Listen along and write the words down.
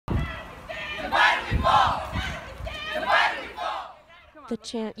The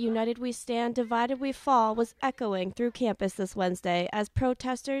chant, "United we stand, divided we fall," was echoing through campus this Wednesday as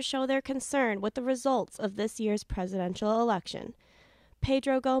protesters show their concern with the results of this year's presidential election.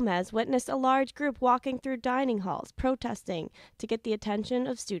 Pedro Gomez witnessed a large group walking through dining halls protesting to get the attention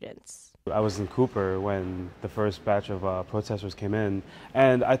of students. I was in Cooper when the first batch of protesters came in,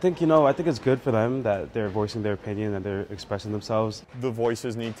 and I think it's good for them that they're voicing their opinion and they're expressing themselves. The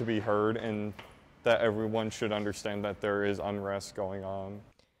voices need to be heard, and that everyone should understand that there is unrest going on.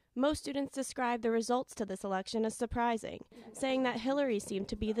 Most students describe the results to this election as surprising, saying that Hillary seemed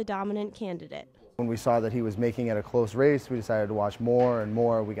to be the dominant candidate. When we saw that he was making it a close race, we decided to watch more and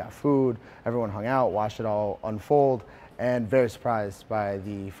more. We got food, everyone hung out, watched it all unfold, and very surprised by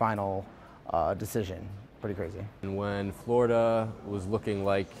the final decision. Pretty crazy. And when Florida was looking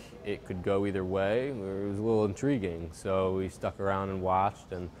like it could go either way, it was a little intriguing. So we stuck around and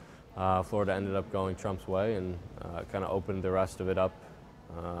watched, and Florida ended up going Trump's way and kind of opened the rest of it up.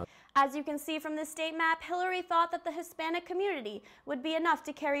 As you can see from the state map, Hillary thought that the Hispanic community would be enough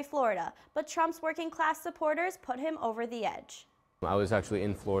to carry Florida, but Trump's working class supporters put him over the edge. I was actually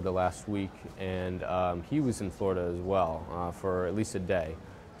in Florida last week, and he was in Florida as well for at least a day.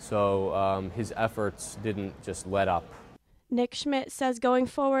 So his efforts didn't just let up. Nick Schmidt says going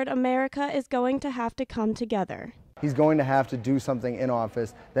forward, America is going to have to come together. He's going to have to do something in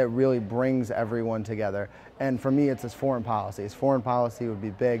office that really brings everyone together. And for me, it's his foreign policy. His foreign policy would be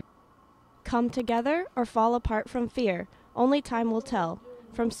big. Come together or fall apart from fear? Only time will tell.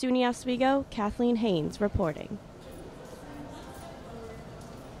 From SUNY Oswego, Kathleen Haynes reporting.